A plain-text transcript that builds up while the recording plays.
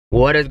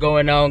What is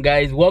going on,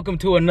 guys? Welcome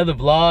to another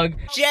vlog.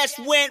 Just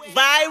went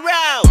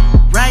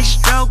viral. Right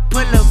stroke,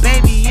 put a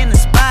baby in a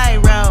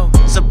spiral.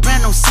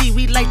 Soprano C,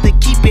 we like to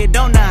keep it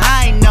on the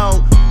high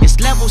note. It's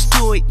levels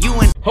to it, you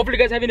and. Hopefully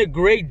you guys are having a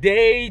great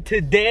day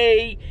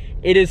today.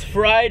 It is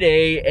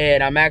Friday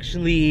and I'm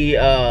actually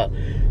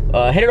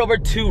headed over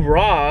to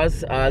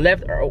Ross.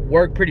 Left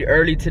work pretty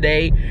early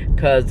today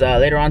because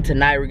later on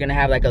tonight we're gonna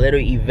have like a little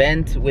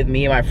event with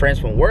me and my friends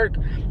from work.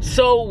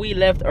 So we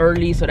left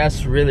early, so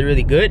that's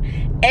really good.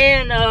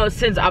 And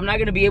since I'm not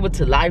gonna be able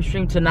to live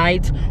stream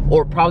tonight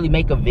or probably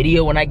make a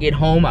video when I get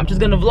home, I'm just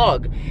gonna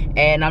vlog.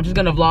 And I'm just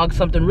gonna vlog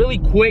something really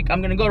quick.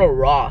 I'm gonna go to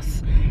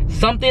Ross,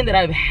 something that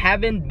I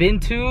haven't been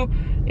to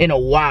in a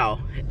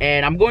while.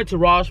 And I'm going to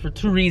Ross for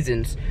two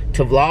reasons: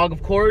 to vlog,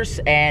 of course,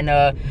 and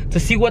to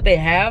see what they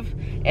have,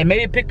 and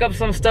maybe pick up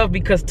some stuff,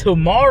 because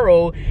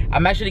tomorrow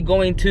I'm actually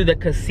going to the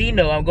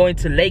casino. I'm going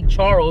to Lake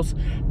Charles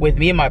with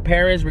me and my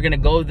parents. We're gonna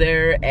go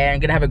there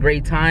and gonna have a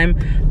great time.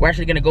 We're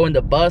actually gonna go in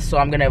the bus, so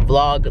I'm gonna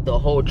vlog the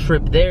whole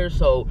trip there.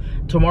 So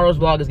tomorrow's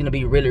vlog is gonna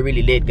be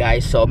really lit,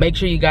 guys. So make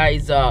sure you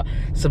guys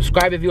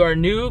subscribe if you are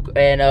new,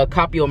 and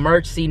copy your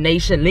merch, C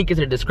Nation, link is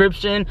in the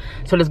description.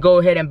 So let's go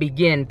ahead and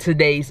begin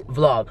today's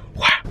vlog.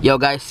 Yo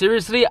guys,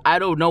 seriously, I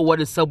don't know what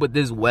is up with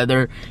this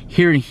weather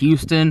here in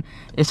Houston.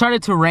 It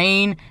started to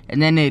rain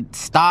and then it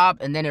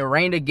stopped, and then it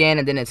rained again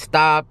and then it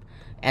stopped.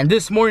 And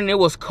this morning it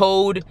was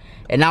cold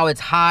and now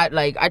it's hot.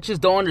 Like, I just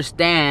don't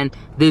understand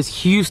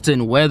this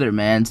Houston weather,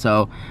 man.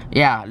 So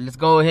yeah, let's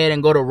go ahead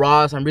and go to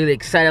Ross. I'm really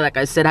excited. Like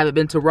I said, I haven't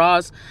been to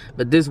Ross,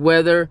 but this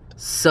weather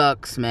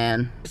sucks,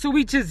 man. So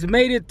we just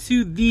made it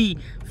to the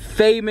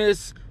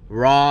famous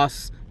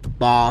Ross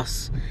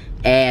Boss.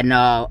 And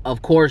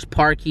of course,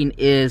 parking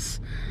is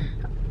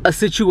a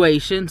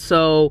situation.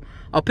 So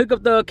I'll pick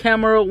up the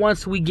camera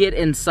once we get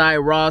inside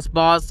Ross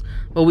Boss.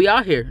 But we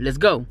out here, let's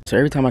go. So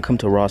every time I come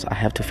to Ross, I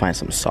have to find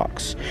some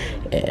socks.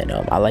 And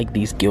I like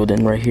these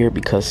Gildan right here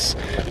because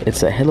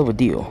it's a hell of a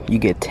deal. You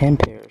get 10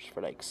 pairs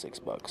for like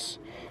 $6.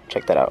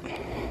 Check that out.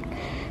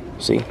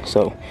 See,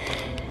 so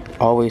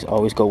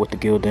always go with the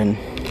Gildan.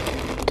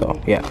 So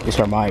yeah, these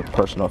are my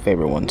personal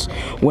favorite ones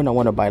when I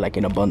want to buy like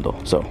in a bundle.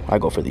 So I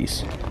go for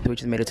these. We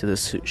just made it to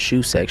the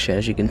shoe section.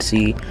 As you can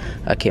see,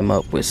 I came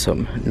up with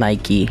some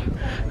Nike.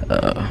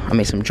 I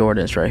made some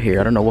Jordans right here.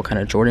 I don't know what kind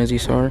of Jordans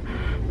these are,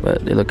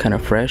 but they look kind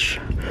of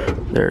fresh.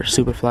 They're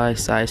Superfly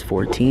size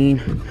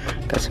 14.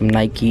 Got some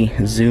Nike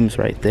Zooms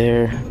right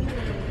there.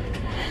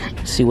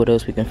 Let's see what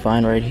else we can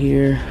find right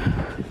here.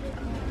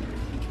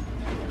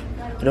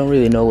 I don't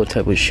really know what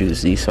type of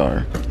shoes these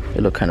are. They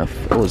look kind of,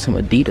 oh, some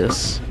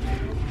Adidas.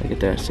 Look at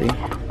that, see?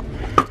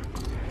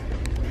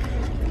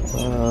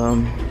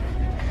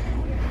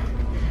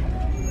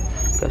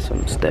 Got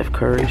some Steph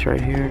Curry's right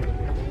here.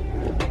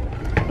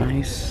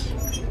 Nice.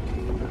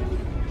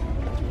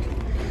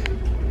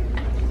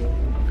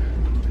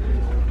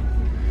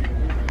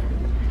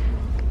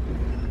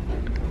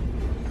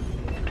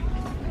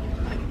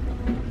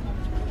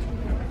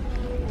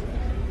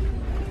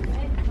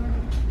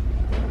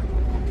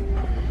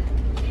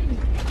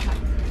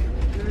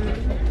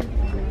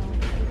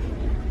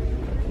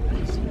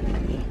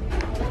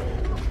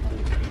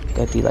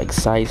 Got the like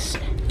size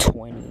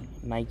 20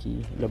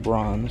 Nike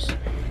LeBrons.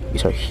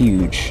 These are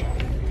huge.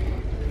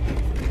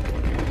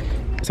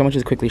 So I'm gonna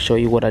just quickly show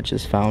you what I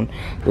just found.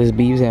 This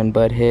Beavis and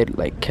Butthead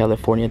like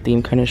California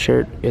theme kind of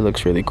shirt. It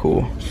looks really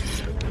cool.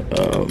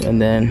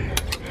 And then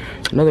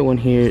another one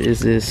here is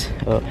this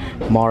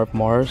Marv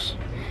Mars.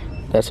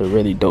 That's a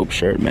really dope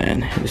shirt,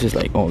 man. This is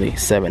like only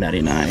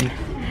 $7.99.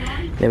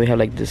 Then we have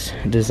like this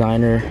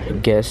designer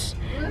Guess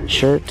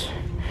shirt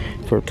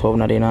for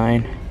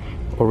 $12.99.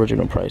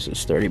 Original price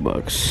is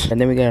 $30. And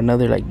then we got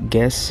another like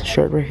Guess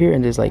shirt right here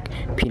in this like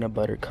peanut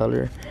butter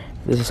color.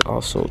 This is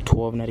also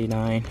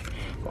 $12.99.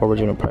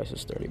 Original price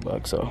is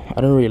 $30. So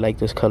I don't really like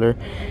this color.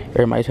 It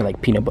reminds me of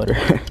like peanut butter.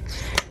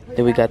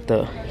 Then we got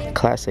the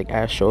classic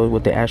Astro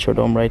with the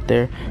Astrodome right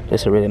there.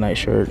 That's a really nice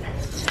shirt.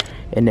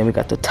 And then we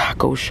got the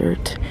taco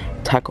shirt.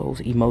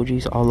 Tacos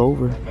emojis all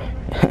over.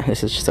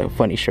 This is just a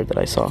funny shirt that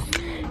I saw.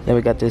 Then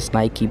we got this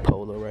Nike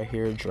Polo right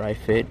here, dry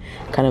fit,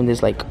 kind of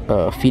this like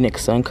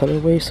Phoenix Sun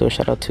colorway. So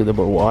shout out to the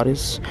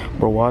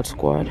Barwad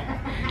squad.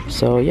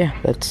 So yeah,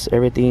 that's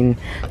everything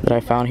that I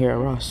found here at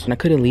Ross. And I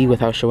couldn't leave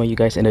without showing you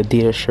guys an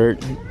Adidas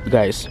shirt. You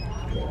guys,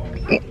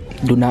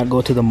 do not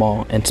go to the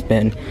mall and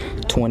spend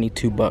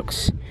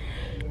 $22.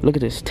 Look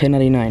at this,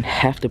 $10.99,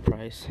 half the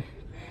price.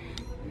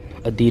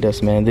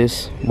 Adidas, man,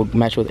 this will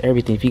match with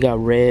everything. If you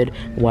got red,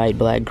 white,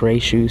 black, gray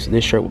shoes,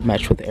 this shirt will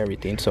match with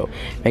everything. So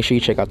make sure you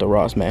check out the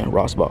Ross, man.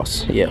 Ross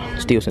Boss. Yeah,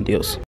 steals and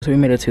deals. So we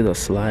made it to the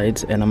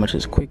slides, and I'm gonna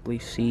just quickly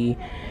see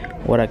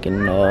what I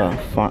can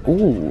find.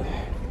 Ooh,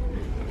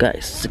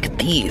 guys, look at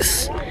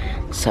these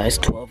size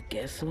 12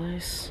 Guess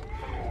slides.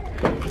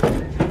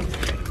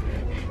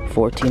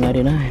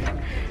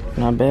 $14.99.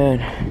 Not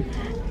bad.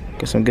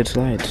 Got some good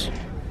slides.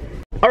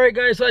 Alright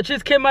guys, so I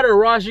just came out of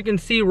Ross. You can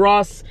see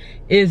Ross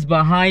is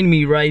behind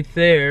me right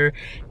there.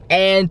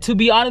 And to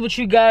be honest with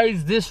you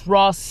guys, this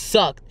Ross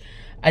sucked.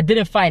 I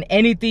didn't find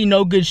anything,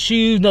 no good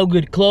shoes, no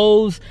good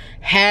clothes,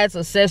 hats,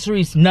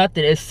 accessories,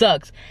 nothing. It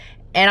sucks.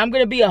 And I'm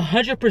gonna be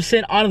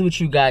 100% honest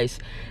with you guys.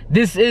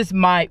 This is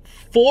my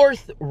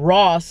 4th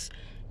Ross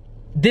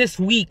this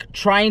week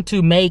trying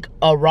to make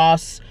a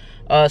Ross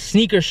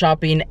sneaker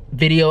shopping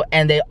video,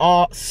 and they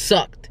all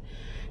sucked.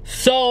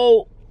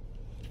 So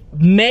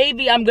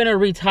maybe I'm gonna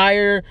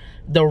retire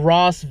the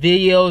Ross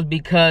videos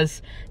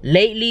because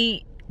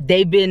lately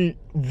they've been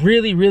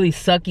really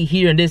sucky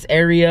here in this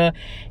area,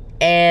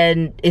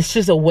 and it's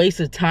just a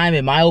waste of time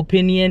in my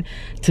opinion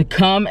to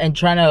come and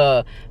try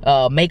to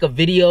make a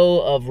video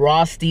of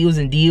Ross steals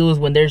and deals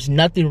when there's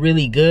nothing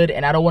really good,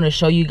 and I don't want to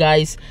show you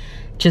guys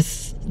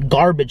just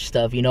garbage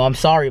stuff, you know. I'm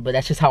sorry, but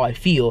that's just how I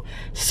feel.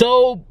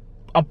 So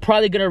I'm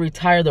probably gonna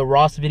retire the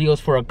Ross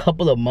videos for a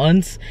couple of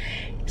months,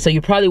 so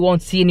you probably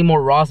won't see any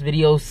more Ross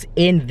videos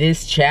in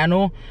this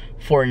channel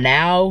for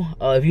now.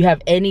 If you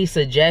have any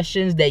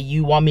suggestions that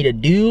you want me to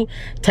do,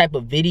 type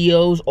of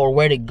videos, or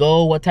where to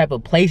go, what type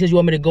of places you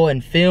want me to go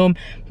and film,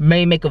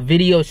 maybe make a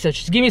video, so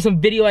just give me some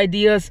video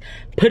ideas,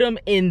 put them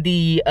in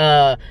the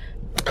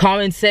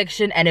comment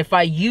section, and if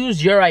I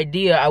use your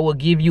idea, I will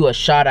give you a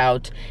shout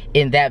out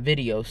in that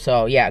video.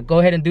 So yeah, go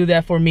ahead and do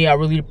that for me. I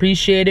really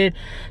appreciate it.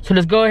 So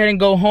let's go ahead and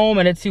go home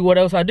and let's see what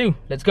else I do.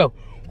 Let's go.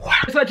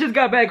 So I just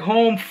got back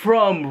home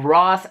from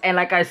Ross, and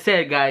like I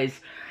said, guys,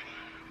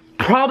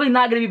 probably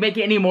not gonna be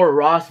making any more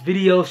Ross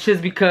videos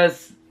just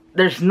because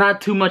there's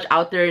not too much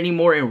out there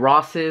anymore in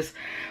Ross's.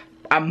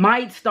 I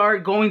might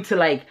start going to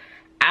like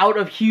out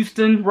of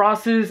Houston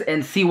Ross's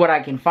and see what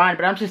I can find,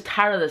 but I'm just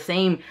tired of the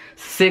same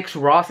 6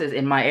 Ross's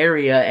in my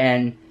area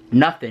and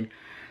nothing.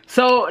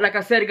 So like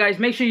I said, guys,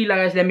 make sure you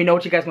guys let me know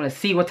what you guys want to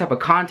see, what type of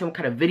content, what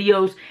kind of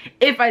videos.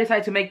 If I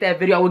decide to make that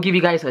video, I will give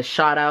you guys a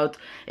shout out.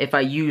 If I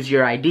use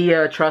your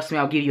idea, trust me,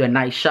 I'll give you a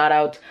nice shout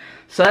out.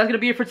 So that's gonna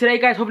be it for today,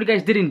 guys. Hopefully you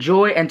guys did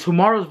enjoy, and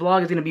tomorrow's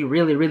vlog is gonna be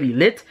really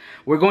lit.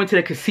 We're going to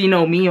the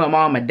casino, me, my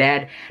mom, my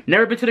dad.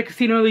 Never been to the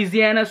casino in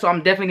Louisiana, so I'm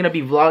definitely gonna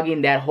be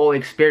vlogging that whole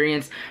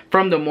experience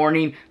from the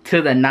morning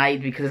to the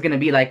night, because it's gonna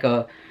be like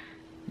a,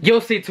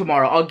 you'll see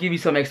tomorrow. I'll give you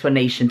some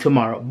explanation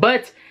tomorrow.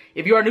 But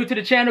if you are new to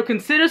the channel,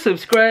 consider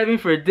subscribing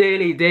for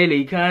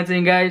daily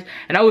content, guys.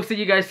 And I will see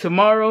you guys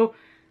tomorrow.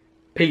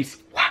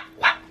 Peace.